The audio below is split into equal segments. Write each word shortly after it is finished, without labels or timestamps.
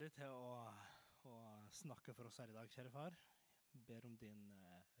til å snakke for oss her i dag, kjære far. Jeg ber om din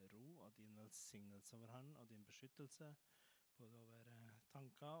ro og din velsignelse over han, og din beskyttelse, både over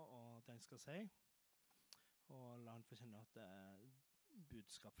tanker og det han skal si. Og la han få kjenne at det er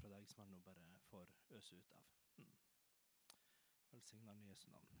budskap fra deg som han nå bare får øse ut av. Velsign han i Jesu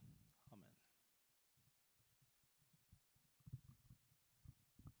navn. Amen.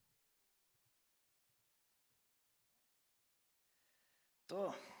 Da,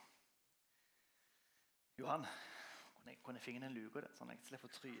 Johan, kunne jeg finne en luke, sånn at jeg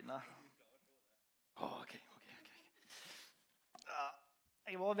slipper å tryne. Ok. Ja,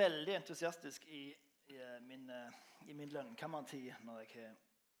 jeg var veldig entusiastisk i min lønnkammertid når jeg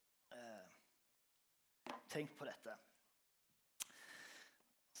har tenkt på dette.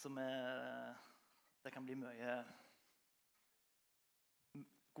 Det kan bli mye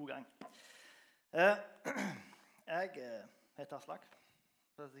god gang. Jeg heter Aslak,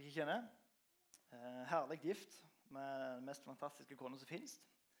 for at jeg ikke kjenner. Herlig gift med den mest fantastiske kone som finnes.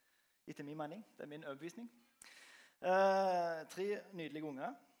 Etter min mening, det er min overbevisning. 3 nydelige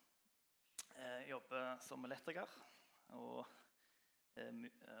unger. Jobber som elektriker,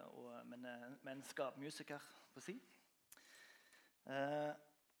 men skapmusiker på si.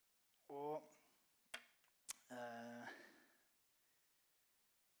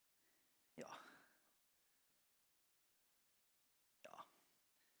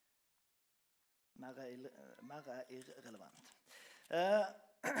 Mer er irrelevant.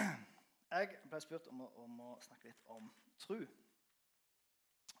 Jeg ble spurt om å snakke litt om tro.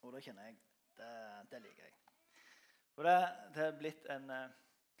 Og da kjenner jeg, det liker jeg. For det er blitt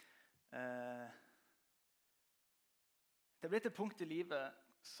det er blitt et punkt i livet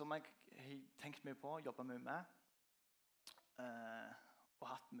som jeg har tenkt mye på, jobbet mye med, og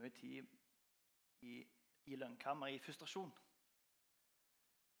hatt mye tid i lønnkammer, i frustrasjon.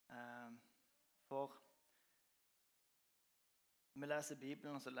 For vi leser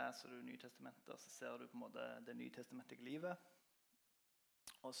Bibelen, og så leser du Nytestamentet, og så ser du på en måte det nytestamentlige livet,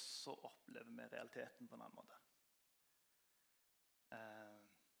 og så opplever vi realiteten på en annen måte.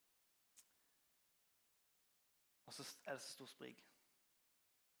 Og så er det så stor sprik.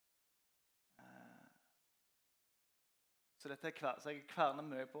 Så jeg kverner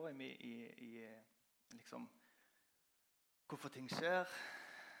mye på i liksom, hvorfor ting skjer.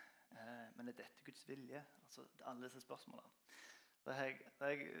 Men er dette Guds vilje? Altså, det er alle disse spørsmålene. Det har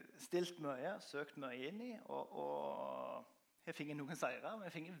jeg stilt mye, søkt mye inn i, og jeg finner noen seirer, men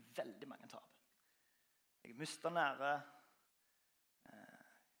jeg finner veldig mange tap. Jeg mistet nære,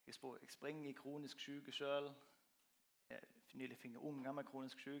 jeg springer i kronisk syke selv, jeg nylig finner unger med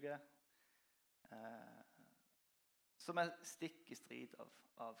kronisk syke, som er stikk i strid av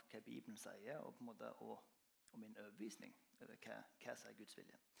hva Bibelen sier, og på en måte og min overbevisning over hva som er Guds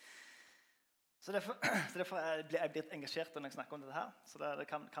vilje. Så derfor er jeg blitt engasjert når jeg snakker om dette her, så det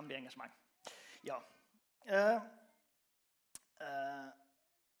kan bli engasjement. Ja.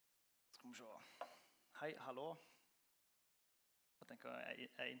 Skal vi se. Hei, hallo. Jeg tenker,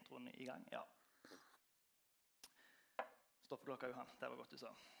 er introen i gang? Ja. Stopp klokka, Johan. Det var godt du sa.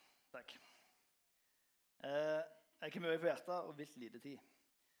 Takk. Jeg har mye på hjertet og vilt lite tid.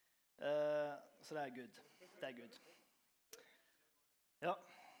 Så det er good. Det er good. Ja,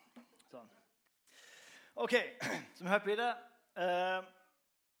 sånn. Ok, så vi hopper i det.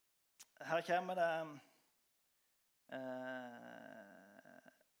 Her kommer det.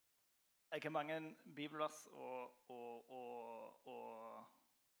 Jeg har mange bibelvers og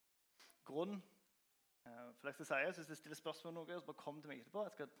grunn. For det jeg skal si, hvis jeg stiller spørsmål om noe, så bare kom til meg etterpå.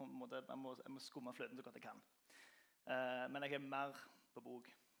 Jeg må skumme fløten så godt jeg kan. Men jeg har mer på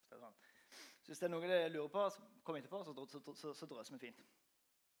bok. Sånn. Så hvis det er noe jeg lurer på, så kom etterpå, så drøser vi fint.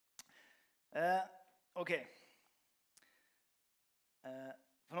 Ok.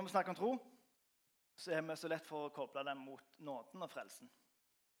 For når vi snakker om tro, så er vi så lett for å koble den mot nåden og frelsen.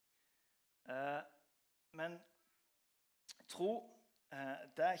 Men tro,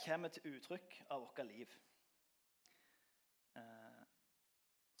 det kommer til uttrykk av vårt liv.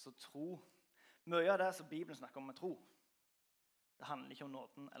 Så tro, mye av det som Bibelen snakker om med tro, det handler ikke om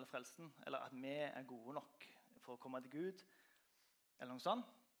nåden eller frelsen, eller at vi er gode nok for å komme til Gud, eller noe sånt.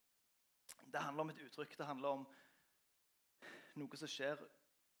 Det handler om et uttrykk, det handler om noe som skjer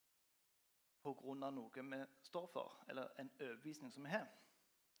på grunn av noe vi står for, eller en overbevisning som vi har.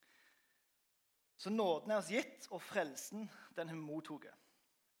 Så nåden er oss gitt, og frelsen, den har vi mottatt.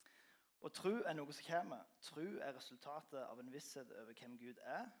 Og tro er noe som kommer. Tro er resultatet av en visshet over hvem Gud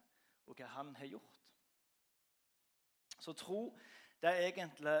er, og hva han har gjort. Så tro, det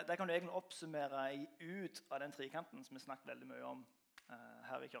kan du egentlig oppsummere ut av den trikanten som vi snakket veldig mye om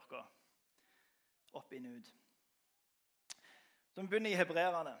her i kirka. Opp inn ut. Så vi begynner i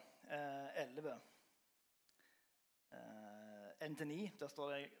Hebreerne 11. 1-9, der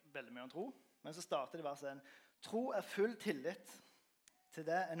står det veldig mye om tro. Men så starter det verset 1. Tro er full tillit til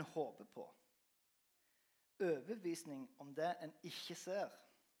det en håper på. Overbevisning om det en ikke ser.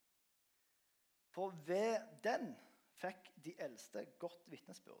 For ved den fikk de eldste godt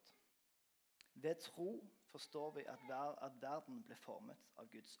vitnesbyrd. Ved tro forstår vi at verden ble formet av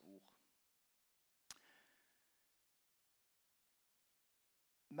Guds ord.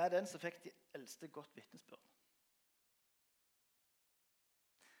 Med den så fikk de eldste godt vitnesbyrd.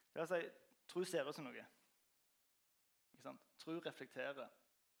 Det vil si, tro ser ut som noe. Ikke sant? Tro reflekterer.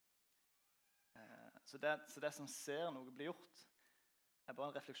 Så det som ser noe bli gjort, er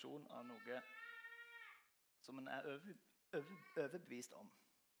bare en refleksjon av noe som en er overbevist om.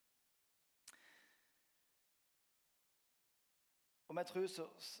 Og med tro så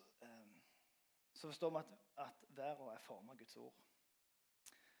forstår vi at verden er formet av Guds ord.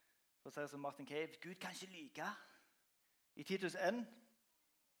 For å si som Martin Cave, Gud kan ikke lyge. I Titus 1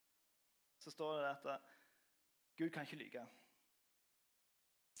 så står det at Gud kan ikke lyge.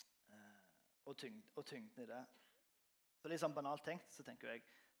 Og tyngden i det. Så litt sånn banalt tenkt, så tenker jeg,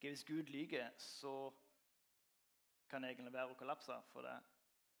 hvis Gud lyger, så kan egentlig være å kollapse, for det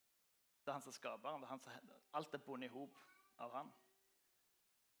er han som skaper han, alt er bundet i hop av han.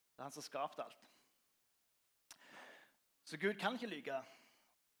 Det er han som skapte alt. Så Gud kan ikke lyge.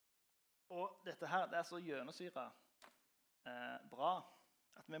 Og dette her, det er så gjennomsyret bra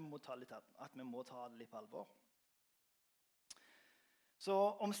at vi må ta det litt på alvor. Så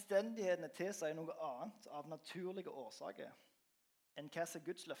omstendighetene tilsier noe annet av naturlige årsaker enn hva som er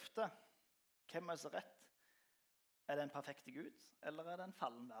Guds løfte. Hvem er så rett? Er det en perfekte Gud, eller er det en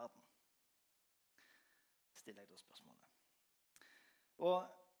fallen verden? Stiller jeg da spørsmålet. Og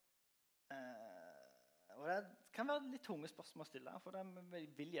det kan være litt tunge spørsmål å stille, for vi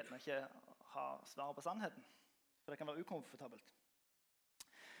vil gjerne ikke ha svar på sannheten. For det kan være ukomfortabelt.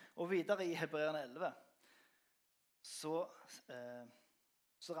 Og videre i Hebreerne 11 så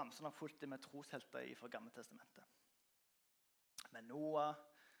ramser han fullt det med troshelter fra Gamle Testamentet. Med Noah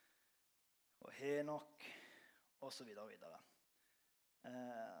og Henok og så videre og videre.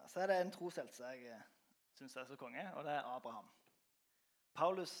 Så er det en troshelt som jeg synes er så konge, og det er Abraham.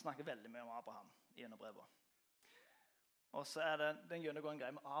 Paulus snakker veldig mye om Abraham i brevet. Og så er det den gjennomgående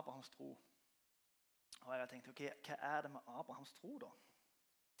greia med Abrahams tro. Og jeg har tenkt, ok, hva er det med Abrahams tro da?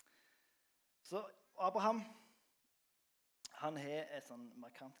 Så Abraham, han har et sånn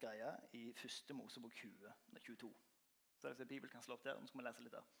markant greie i 1. Mosebok 22. Så det er Bibelen kan slå opp der, nå skal vi lese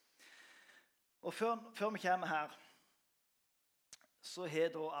litt der. Og før vi kommer her, så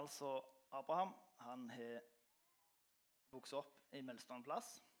har da altså Abraham, han har vokset opp i en velstående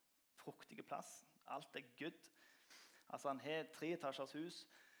plass, fruktige plass, alt er good. Altså han har 3 etasjers hus,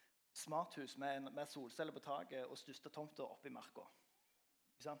 smarthus med solceller på taket og største tomter oppe i marka.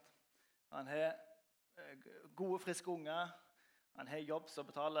 Ikke sant? Han har gode, friske unger, han har jobb som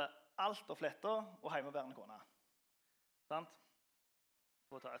betaler alt og fletter, og hjemmeværende kone. Sant?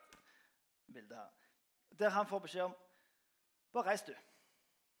 For å ta et bilde her. Der han får beskjed om, bare reis du.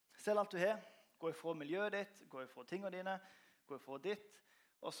 Selg alt du har, gå ifra miljøet ditt, gå ifra tingene dine, gå ifra ditt,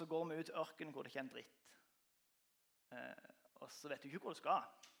 og så går vi ut i ørkenen hvor det ikke er en dritt. Og så vet du ikke hvor du skal.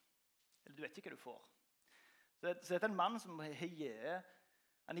 Eller du vet ikke hva du får. Så det er en mann som han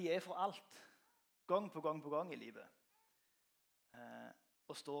gir for alt. Gang på gang i livet.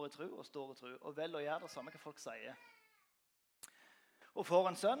 Og står i tro, og vel å gjøre det samme hva folk sier. Og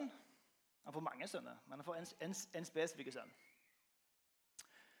får en sønn. Han får mange sønner, men han får en spesifikk sønn.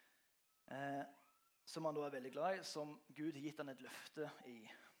 Som han da er veldig glad i, som Gud har gitt han et løfte i.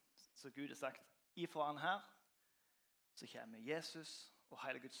 Så Gud har sagt, ifra han her, så kommer Jesus, og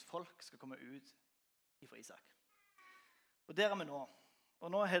hele Guds folk skal komme ut ifra Isak. Og der er vi nå.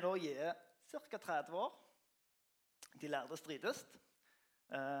 Og nå har det gitt ca. 30 år. De lærde strides,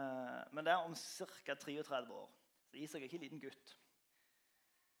 men det er om ca. 33 år. Så Isak er ikke en liten gutt.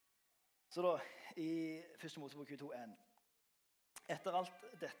 Så da, i 1. Mosebok 22:1. Etter alt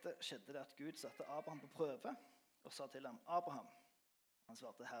dette skjedde det at Gud satte Abraham på prøve og sa til ham, Abraham, han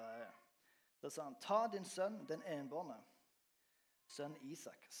svarte, her er jeg. Da sa han, ta din sønn, den enbårne, sønn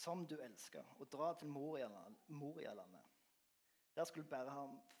Isak, som du elsker, og dra til Moria-landet. Der skulle du bære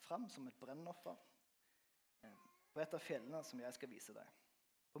ham fram som et brennoffer på et av fjellene som jeg skal vise deg.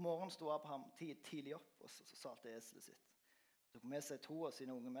 På morgenen stod Abraham tidlig opp og salte eselet sitt. Han tok med seg 2 av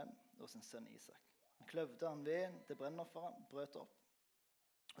sine unge menn og sin sønn Isak. Han kløvde han ved det brennofferet, brøt opp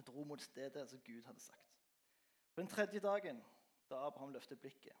og dro mot stedet som Gud hadde sagt. På den 3. dagen, Da Abraham løftet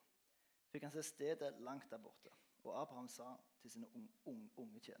blikket, fikk han se stedet langt der borte. Og Abraham sa til sine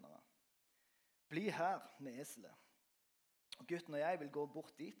unge tjenere, «Bli her med eselet. Og gutten og jeg vil gå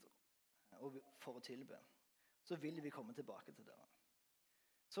bort dit for å tilbe. Så vil vi komme tilbake til dere.»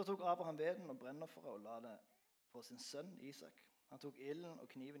 Så tok Abraham veden og brennofferet og la det på sin sønn Isak. Han tok ilden og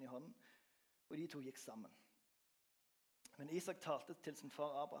kniven i hånden, og de to gikk sammen. Men Isak talte til sin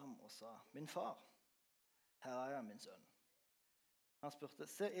far Abraham og sa, «Min far, her er jeg, min sønn.» Han spurte,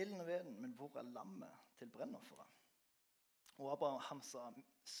 «Se ilden og veden, men hvor er lammet til brennofferet?» Og Abraham sa,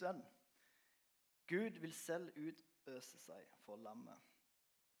 «Sønn, Gud vil selv utøse seg for lammet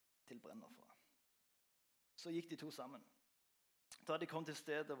til brennofferet.» Så gikk de to sammen. Da de kom til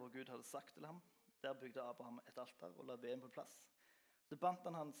stedet hvor Gud hadde sagt til ham, der bygde Abraham et alter og la veden på plass. Så bandt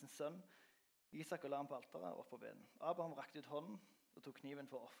han sin sønn Isak og la ham på alteret opp på veden. Abraham rakte ut hånden og tok kniven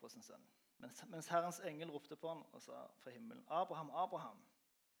for å offre sin sønn. Mens Herrens engel ropte på han og sa fra himmelen, «Abraham, Abraham!»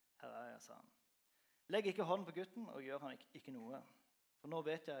 «Her er jeg», sa han. «Legg ikke hånden på gutten og gjør han ikke noe. For nå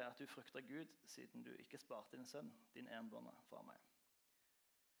vet jeg at du frykter Gud, siden du ikke sparte din sønn, din enbårne, fra meg.»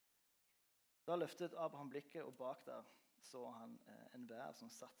 Da løftet Abraham blikket, og bak der så han en vær som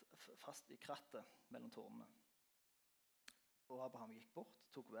satt fast i krattet mellom tårnene. Og Abraham gikk bort,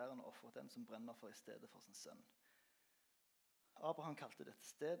 tok væren og offret den som brennoffer i stedet for sin sønn. Abraham kalte dette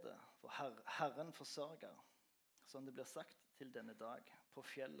stedet for Herren forsørger, som det blir sagt til denne dag. På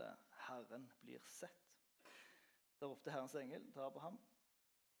fjellet Herren blir sett. Da ropte Herrens engel til Abraham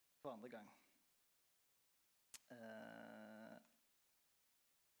for andre gang.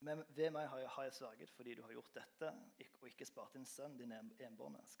 Men ved meg har jeg sverget, fordi du har gjort dette, og ikke spart din sønn, din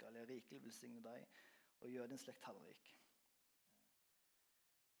enbårne, skal jeg rikelig velsigne deg og gjøre din slekt tallrik.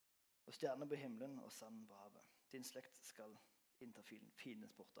 Og stjerner på himmelen og sanden på havet. Din slekt skal innta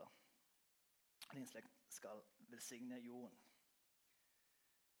fiendens porter. Din slekt skal velsigne jorden.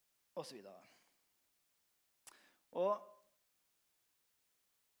 Og så videre. Og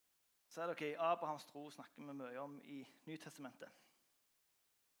så er det ok, Abrahams tro snakker vi mye om i Nytestamentet.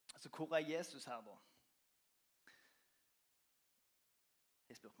 Altså, hvor er Jesus her da?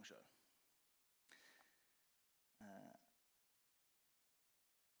 Jeg spurte meg selv.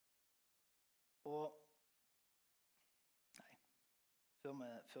 Og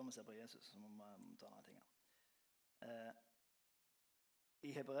nei, før vi ser på Jesus, så må vi ta noen ting her.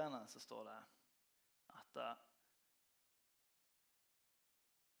 I Hebreerne så står det at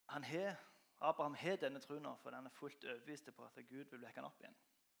Abraham har denne troen nå, for den er fullt overbevist på at Gud vil vekke han opp igjen.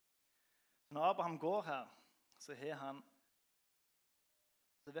 Så når Abraham går her, så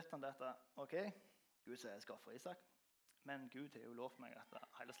vet han dette, ok, Gud sier jeg skal ofre Isak, men Gud har jo lovt meg at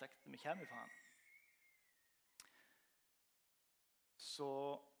hele slekten vi kommer fra han. Så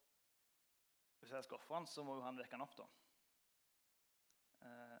hvis jeg skal ofre han, så må jo han vekke han opp da.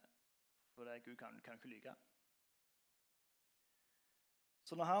 For det Gud kan ikke lyge.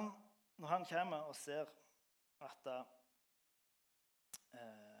 Så når han kommer og ser at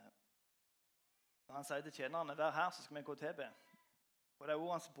når han sier til tjenerne, vær her, så skal vi gå til be. Og det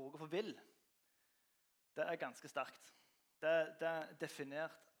ordet han bruker for vil, det er ganske sterkt. Det er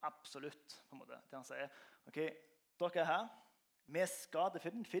definert absolutt, på en måte. Det han sier, ok, dere er her, vi skal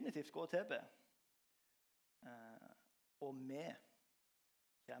definitivt gå til be. Og vi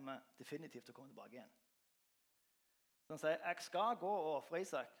kommer definitivt til å komme tilbake igjen. Så han sier, jeg skal gå og offre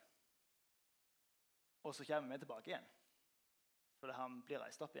Isak, og så kommer vi tilbake igjen. Fordi han blir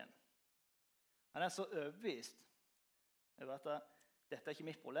reist opp igjen. Han er så overbevist over at dette er ikke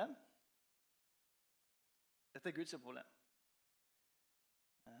mitt problem. Dette er Guds problem.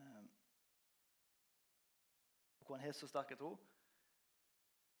 Og hvor han har så sterk tro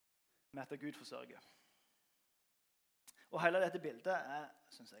med at Gud forsørger. Og hele dette bildet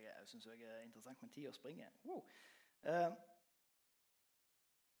synes jeg er interessant, men tiden springer. Wow.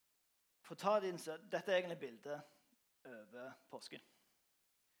 Dette er egentlig bildet over påsken.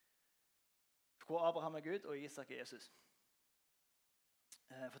 Hvor Abraham er Gud, og Isak er Jesus.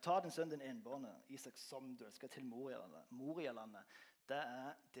 For ta din sønn, din enbårne, Isak som du elsker, til Moria-landet. Det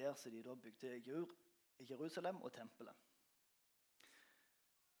er der som de da bygde Jerusalem og tempelet.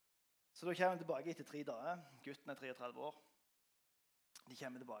 Så da kommer de tilbake etter 3 dager. Gutten er 33 år. De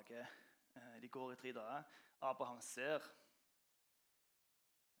kommer tilbake. De går i 3 dager. Abraham ser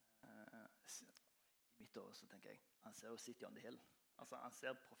i mitt år så tenker jeg, han ser jo City on the Hill. Altså han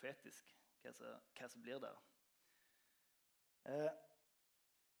ser profetisk hva som blir der.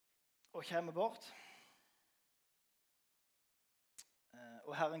 Og kommer bort.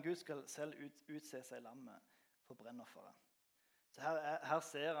 Og Herren Gud skal selv utse seg lammet for brennofferet. Så her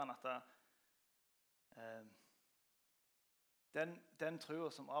ser han at Den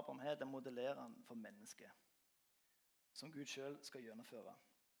troen som Abraham har, den modellerer han for mennesket, som Gud selv skal gjennomføre.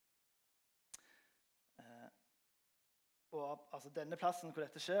 Og altså, denne plassen hvor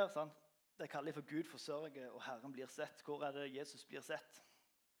dette skjer, sant? Det kaller de for Gud forsørger, og Herren blir sett. Hvor er det Jesus blir sett?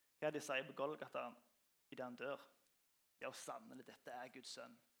 Hva er det de sier på Golgata i det han dør? Ja, sannelig, dette er Guds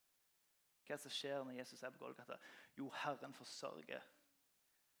sønn. Hva er det som skjer når Jesus er på Golgata? Jo, Herren forsørger.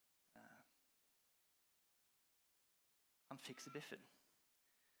 Han fikser biffen.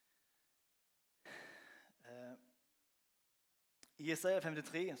 I Jesaja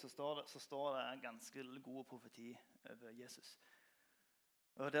 53 så står det en ganske god profeti over Jesus.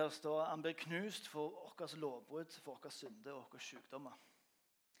 Og der står han blir knust for vårt lovbrudd, for våre synder og våre sykdommer.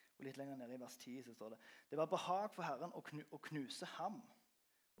 Og litt lenger nede i vers 10 så står det: Det var behag for Herren å knuse ham,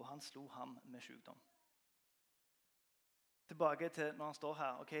 og han slo ham med sykdom. Tilbake til når han står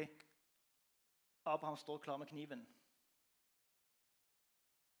her. Ok, Abraham står klar med kniven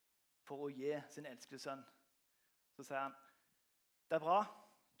for å gi sin elskede sønn. Så sier han: Det er bra,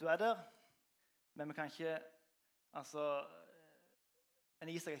 du er der, men vi kan ikke, en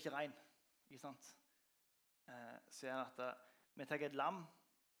Isak er ikke ren, ikke sant? Så er det at vi tar et lam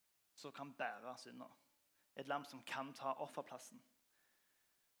som kan bære synder. Et lam som kan ta offerplassen.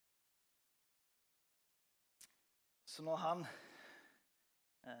 Så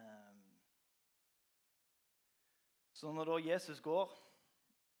når da Jesus går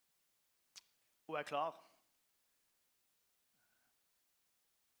og er klar,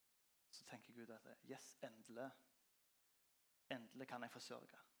 så tenker Gud at yes, endelig kan jeg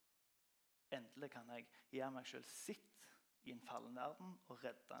forsørge. Endelig kan jeg gjøre meg selv sitt i en fallen verden og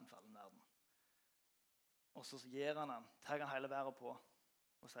redde en fallen verden. Og så tar han hele verden på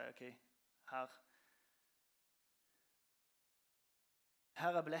og sier ok,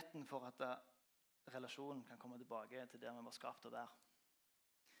 her er billetten for at relasjonen kan komme tilbake til der vi var skapt å være.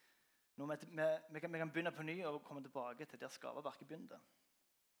 Vi kan begynne på ny og komme tilbake til der skaperverket begynte,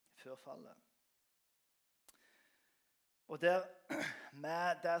 før fallet. Og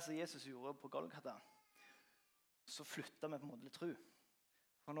med det som Jesus gjorde på Golgata, så flyttet vi på en måte litt tro.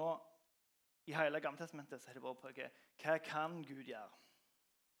 For nå, i hele Gamle Testamentet, så er det bare på hva kan Gud gjøre?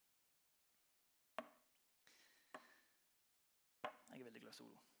 Jeg er veldig glad i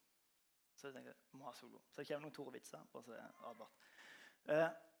solo. Så jeg tenker, jeg må ha solo. Så det kommer noen Tore vitser, bare så jeg advart.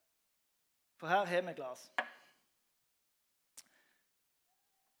 For her har vi glas.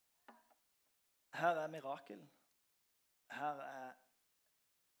 Her er mirakel. Her er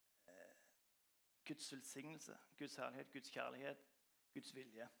Guds velsignelse, Guds herlighet, Guds kjærlighet, Guds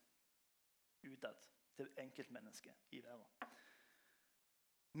vilje utad til enkeltmennesket i verden.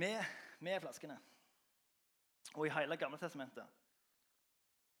 Med flaskene. Og i hele Gamle Testamentet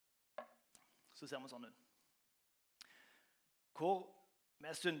så ser vi sånn ut. Hvor vi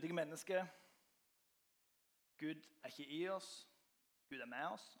er syndige mennesker. Gud er ikke i oss. Gud er med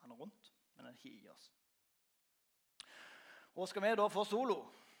oss. Han er rundt, men han er ikke i oss. Og skal vi da få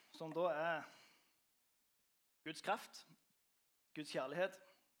solo, som da er Guds kraft, Guds kjærlighet.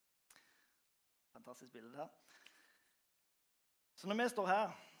 Fantastisk bilde her. Så når vi står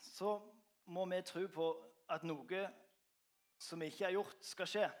her, så må vi tro på at noe som ikke er gjort, skal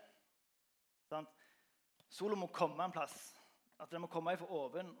skje. Solo må komme en plass. At det må komme fra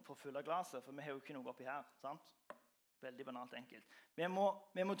oven for å fylle glasset, for vi har jo ikke noe oppi her. Sant? Veldig banalt enkelt. Vi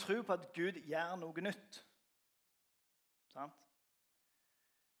må tro på at Gud gjør noe nytt. Sant?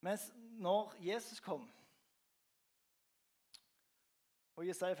 Mens når Jesus kom, og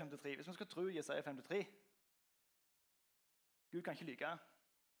Jesaja 53, hvis vi skal tro Jesaja 53, Gud kan ikke lyge.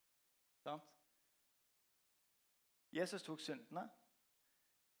 Sant? Jesus tok syndene.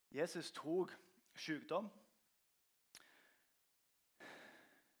 Jesus tok sykdom.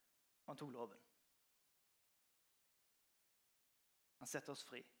 Han tok loven. Han setter oss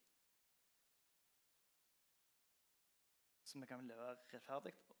fri. Så vi kan leve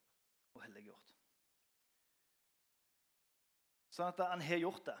rettferdig og helliggjort. Sånn at han har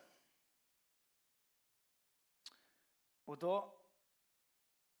gjort det. Og da,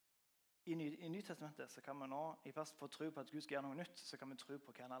 i Nytestamentet, så kan vi nå, i fast få tro på at Gud skal gjøre noe nytt, så kan vi tro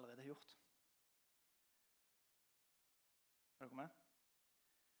på hva han allerede har gjort. Er dere med?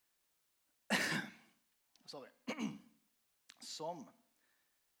 Sorry. Som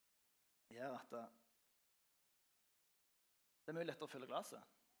gjør at det er mye lettere å fylle glasset.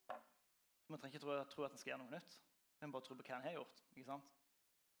 Vi trenger ikke tro at han skal gjøre noe nytt. Vi må bare tro på hva han har gjort, ikke sant?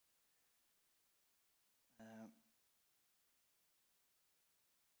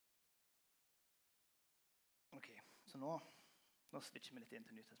 Ok, så nå switcher vi litt inn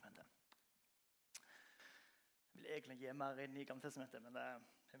til Nytestamentet. Jeg vil egentlig gi mer inn i Gamle Testamentet, men det er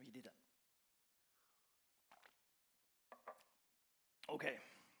mye tid til. Ok,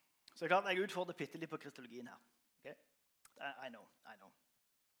 så klart jeg utfordrer bitte litt på kristologien her. Okay? I know.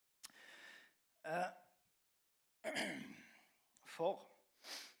 For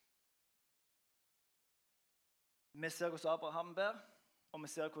vi ser hvordan Abraham ber, og vi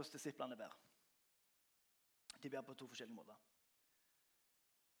ser hvordan disiplene ber. De ber på to forskjellige måter. Er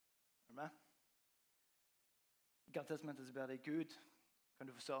du med? I Gamle Testamentet så ber de Gud, kan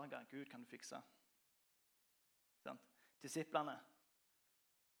du forsørge? Gud, kan du fikse? Disiplene,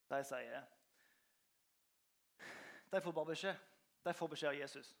 de sier, de får bare beskjed. De får beskjed av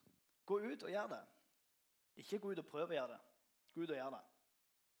Jesus. Gå ut og gjør det. Ikke gå ut og prøve å gjøre det. Gå ut og gjør det.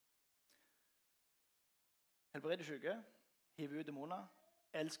 Helbrede syke, hive ut demoner,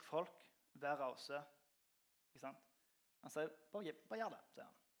 elsk folk, vær rause. Ikke sant? Han sier, bare gjør det, sier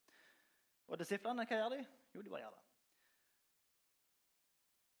han. Og disiplene, hva gjør de? Jo, de bare gjør det.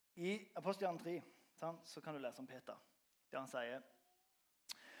 I Apostelgjerningen 3, så kan du lese om Peter, der han sier,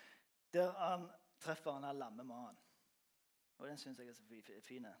 der han treffer han her lamme mannen. Og den synes jeg er så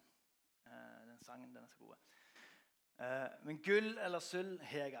fin. Den sangen, den er så god. Men gull eller sølv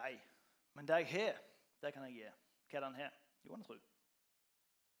har jeg ei. Men det jeg har, det kan jeg gi. Hva er det han har? Jo, han tror.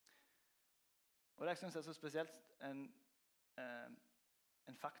 Og det jeg synes er så spesielt en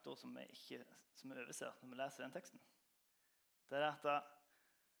faktor som vi overser når vi leser den teksten. Det er at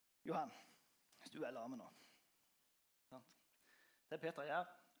Johan, hvis du er lamme nå, sant? Det Peter gjør,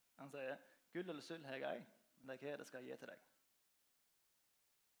 han sier, gull eller sølv har jeg ei, men det jeg har, det skal jeg gi til deg.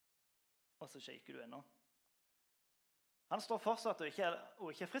 Og så shaker du ennå. Han står fortsatt og ikke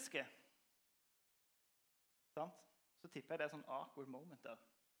er friske. Sant? Så tipper jeg det er sånn awkward moment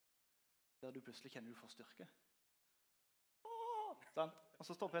der du plutselig kjenner du får styrke. Sant? Og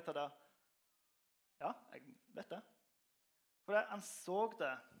så står Peter der. Ja, jeg vet det. For han så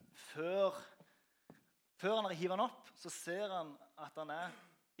det før han har hivet han opp, så ser han at han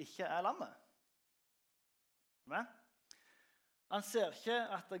ikke er lammet. Men han ser ikke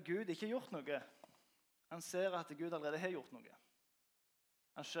at Gud ikke har gjort noe. Han ser at Gud allerede har gjort noe.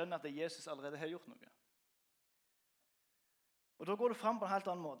 Han skjønner at Jesus allerede har gjort noe. Og da går det frem på en helt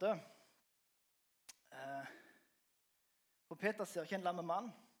annen måte. For Peter ser ikke en lamme mann.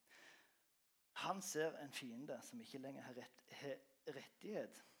 Han ser en fiende som ikke lenger har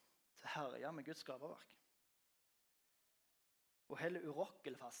rettighet til å herje med Guds skaperverk. Og heller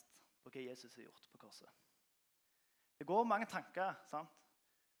urokkelig fast på hva Jesus har gjort på korset. Det går mange tanker, sant?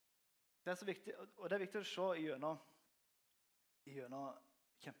 Det er så viktig, og det er viktig å se gjennom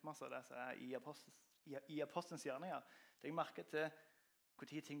kjempemasse av det som er i apostelens gjerninger. Det jeg merker til hvor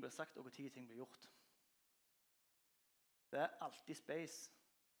tid ting blir sagt og hvor tid ting blir gjort. Det er alltid space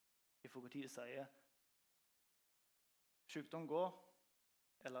i hvor tid det sier sykdom går,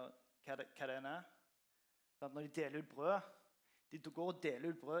 eller hva det er. Sånn, når de deler ut brød, de går og deler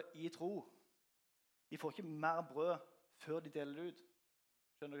ut brød i tro. De får ikke mer brød før de deler det ut.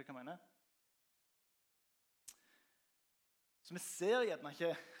 Skjønner du hva jeg mener? Så vi ser gjerne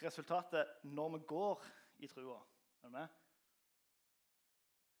ikke resultatet når vi går i troa. Er du med?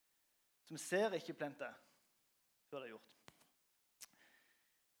 Så vi ser ikke plentet før det er gjort.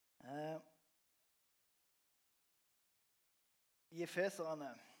 I Efeserne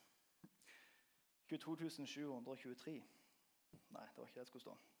 22.723. Nei, det var ikke det jeg skulle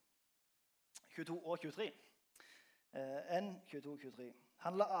stå. 22 og 23. N22-23.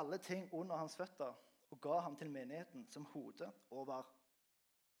 Han la alle ting under hans føtter og ga ham til menigheten som hode over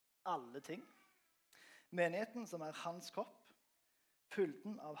alle ting. Menigheten som er hans kropp,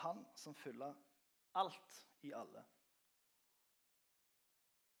 fylden av han som fyller alt i alle.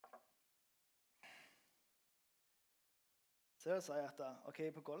 Så jeg vil si at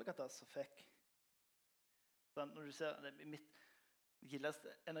på Golgata så fikk når du ser det en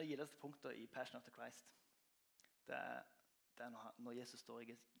av de gildeste punktene i Passion of the Christ, det er når Jesus står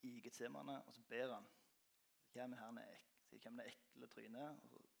i Getsemane, og så ber han. Så kommer det ekle trynet, og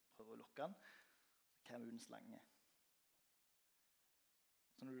så prøver å lukke han. Så kommer ut en slange.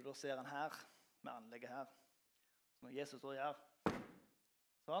 Så når du da ser han her, med anlegget her, så når Jesus står her,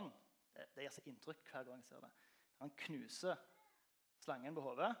 sånn, det gir seg inntrykk hver gang jeg ser det. Han knuser slangen på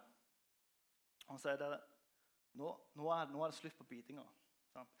hodet, og han sier det, nå er det slutt på bitinga,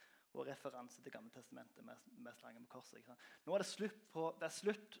 sant? Og referanse til Gamle Testamentet med slangen på korset. Ikke sant? Nå er det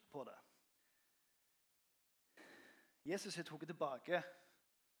slutt på det. Jesus har tatt tilbake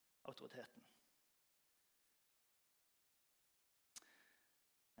autoriteten.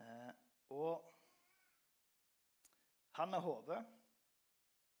 Og han er hodet.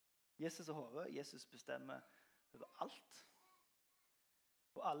 Jesus er hodet. Jesus bestemmer over alt.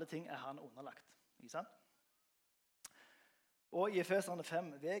 Og alle ting han underlagt. Ikke sant? Og i Efeserne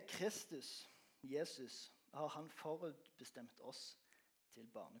 5, ved Kristus, Jesus, har han forutbestemt oss til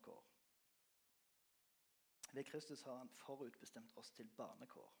barnekår. Ved Kristus har han forutbestemt oss til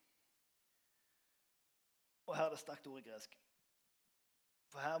barnekår. Og her er det sterkt ord i gresk.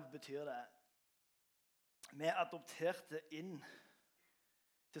 For her betyr det vi er adopterte inn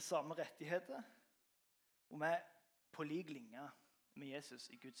til samme rettigheter, og vi er på lik linje med Jesus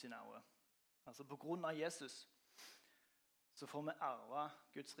i Guds øyne. Altså på grunn av Jesus så får vi arve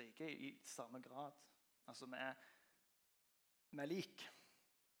Guds rike i samme grad. Altså vi er lik.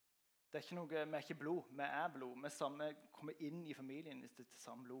 Det er ikke noe, vi er ikke blod, vi er blod. Vi kommer inn i familien til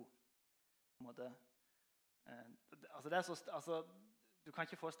samme blod. På en måte. Du kan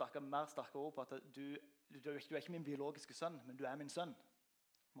ikke få mer sterke ord på at du er ikke min biologiske sønn, men du er min sønn.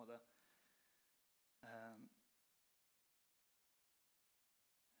 På en måte.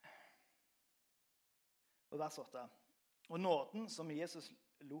 Og vers 8. Og nåden om Jesus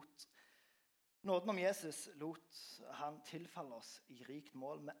lot han tilfalle oss i rikt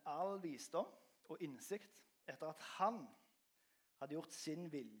mål med all visdom og innsikt etter at han hadde gjort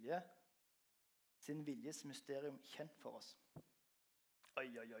sin viljes mysterium kjent for oss. Oi.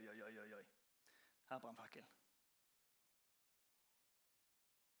 Her brann fakkel.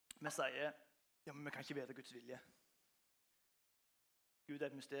 Vi sier, ja, men vi kan ikke vite Guds vilje. Gud er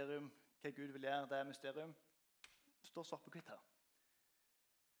et mysterium. Hva Gud vil gjøre, det er et mysterium. Det står svart på hvitt her.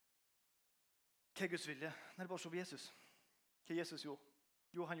 Hva er Guds vilje? Nei, det er bare å se på Jesus. Hva Jesus gjorde?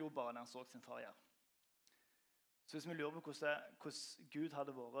 Jo, han gjorde bare det han så sin far gjøre. Så hvis vi lurer på hvordan Gud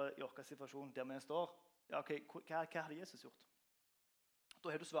hadde vært i vår situasjon der vi står, ja, okay, hva hadde Jesus gjort? Da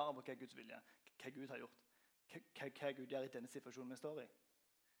har du svaret på hva Guds vilje er, hva Gud har gjort, hva Gud gjør i denne situasjonen vi står i.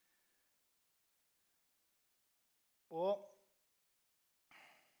 Og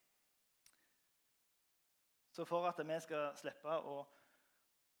så for at vi skal slippe å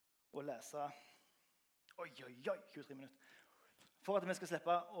lese 23 minutter. For at vi skal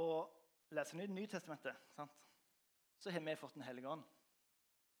slippe å lese Nytestamentet, sant? Så har vi fått Den hellige ånd.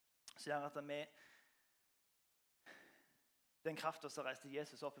 Så gjør at den kraften som reiste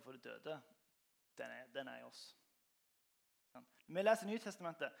Jesus opp for det døde, den er i oss. Sant? Når vi leser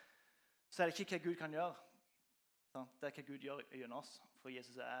Nytestamentet, så er det ikke hva Gud kan gjøre. Sant? Det er hva Gud gjør gjennom oss, for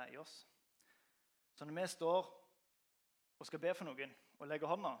Jesus er i oss. Så når vi står og skal be for noen og legger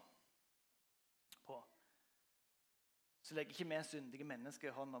hånda på, så legger ikke vi syndige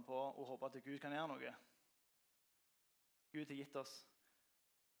mennesker hånda på og håper at Gud kan gjøre noe. Gud har gitt oss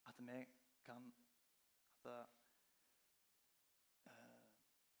at vi kan det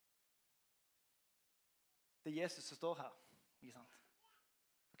er Jesus som står her, ikke sant?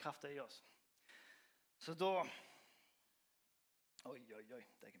 For kraft er i oss. Så da Oi, det er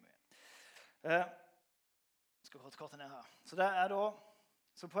ikke mye. Skal gå kort ned her. Så det er da,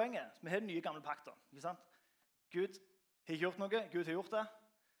 så poenget, vi har den nye gamle pakten, ikke sant? Gud har ikke gjort noe, Gud har gjort det.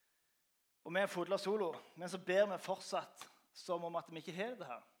 Og vi er fodlet solo, men så ber vi fortsatt som om at vi ikke har det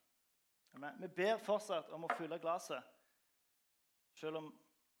her. Vi ber fortsatt om å fylle glaset, selv om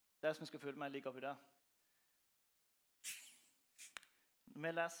det som vi skal fylle med ligger oppi der. Når vi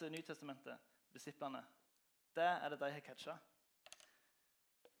leser Nytestamentet, disiplene, det er det de har catchet.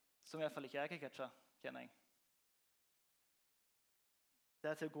 Som i hvert fall ikke jeg har catchet, kjenner jeg. Det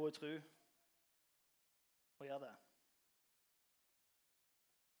er til å gå i tro og gjøre det.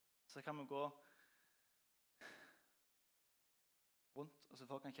 Så kan vi gå rundt, og så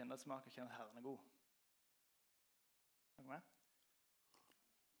folk kan kjenne et smak og kjenne at Herren er god. Er du med?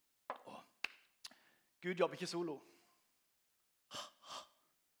 Gud jobber ikke solo.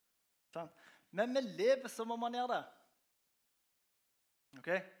 Men vi lever som om han gjør det. Ok?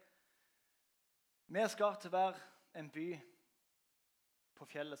 Vi er skapt til å være en by på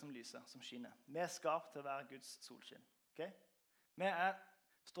fjellet som lyser, som skinner. Vi er skapt til å være Guds solskinn. Ok? Vi er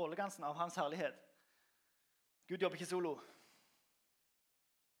stråleglansen av hans herlighet. Gud jobber ikke solo.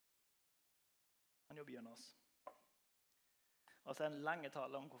 Han jobber gjennom oss. Og så er det en lang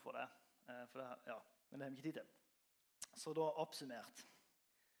tale om hvorfor det. For det ja, men det har vi ikke tid til. Så da oppsummert.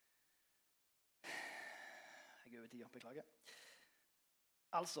 Jeg er over tid, beklager.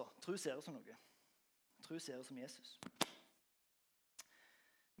 Altså, tro ser ut som noe. Tro ser ut som Jesus.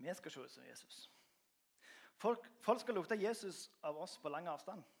 Vi skal se ut som Jesus. Folk skal lukte Jesus av oss på lang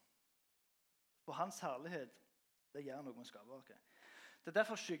avstand. For hans herlighet, det gjør noe med skaperverket. Det er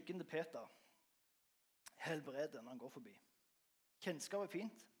derfor skyggen til Peter helbreder når han går forbi. Kjennskap er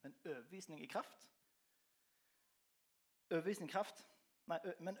fint, men overbevisning i kraft.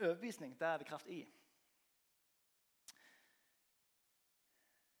 Men overbevisning, det er det kraft i.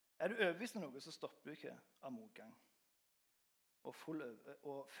 Er du overbevist om noe, så stopper du ikke av motgang. Og full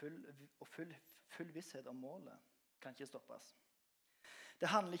visshet om målet kan ikke stoppes. Det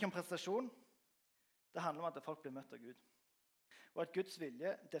handler ikke om prestasjon. Det handler om at folk blir møtt av Gud. Og at Guds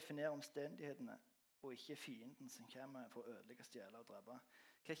vilje definerer omstendighetene, og ikke fienden som kommer for å ødelegge, stjele og drepe.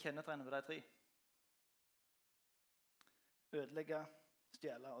 Hva kjennetegner ved de tre? Ødelegge,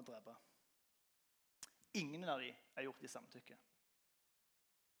 stjele og drepe. Ingen av dem er gjort i samtykke.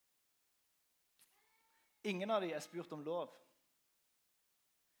 Ingen av dem er spurt om lov.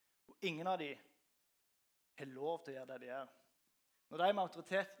 Og ingen av dem har lov til å gjøre det de gjør. Når de med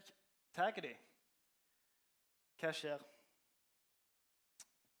autoritet tar dem, hva skjer?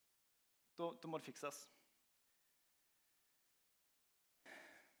 Da må det fikses.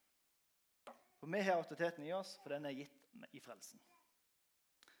 For vi har autoriteten i oss, for den er gitt i frelsen.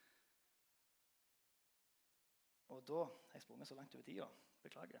 Og da har jeg sprunget så langt over tida.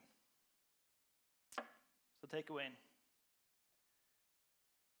 Beklager. Så take away.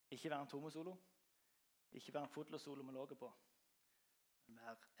 Ikke være en tomo-solo. Ikke være en fotlo-solo med låget på. Men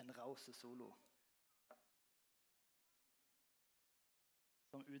være en rause solo.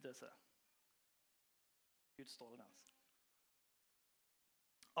 Som utøser Guds stråleglans.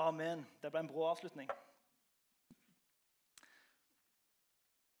 Amen. Det ble en bra avslutning.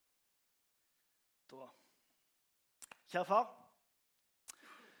 Da. Kjære far.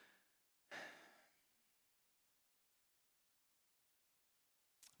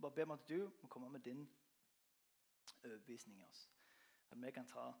 Bare be om at du må komme med din overbevisning i oss. At vi kan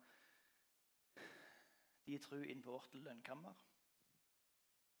ta de tro inn på vårt lønnkammer.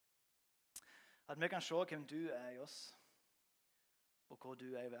 At vi kan se hvem du er i oss, og hvor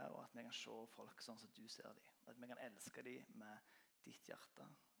du er i hver, og at vi kan se folk sånn som du ser dem. At vi kan elske dem med ditt hjerte,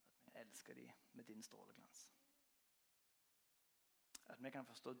 at vi kan elske dem med din stråleglans. At vi kan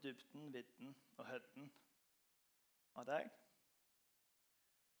forstå dybden, vidden og høyden av deg.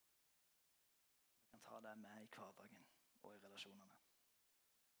 Vi kan ta det med i hverdagen og i relasjonene.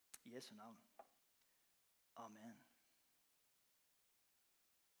 I Jesu navn.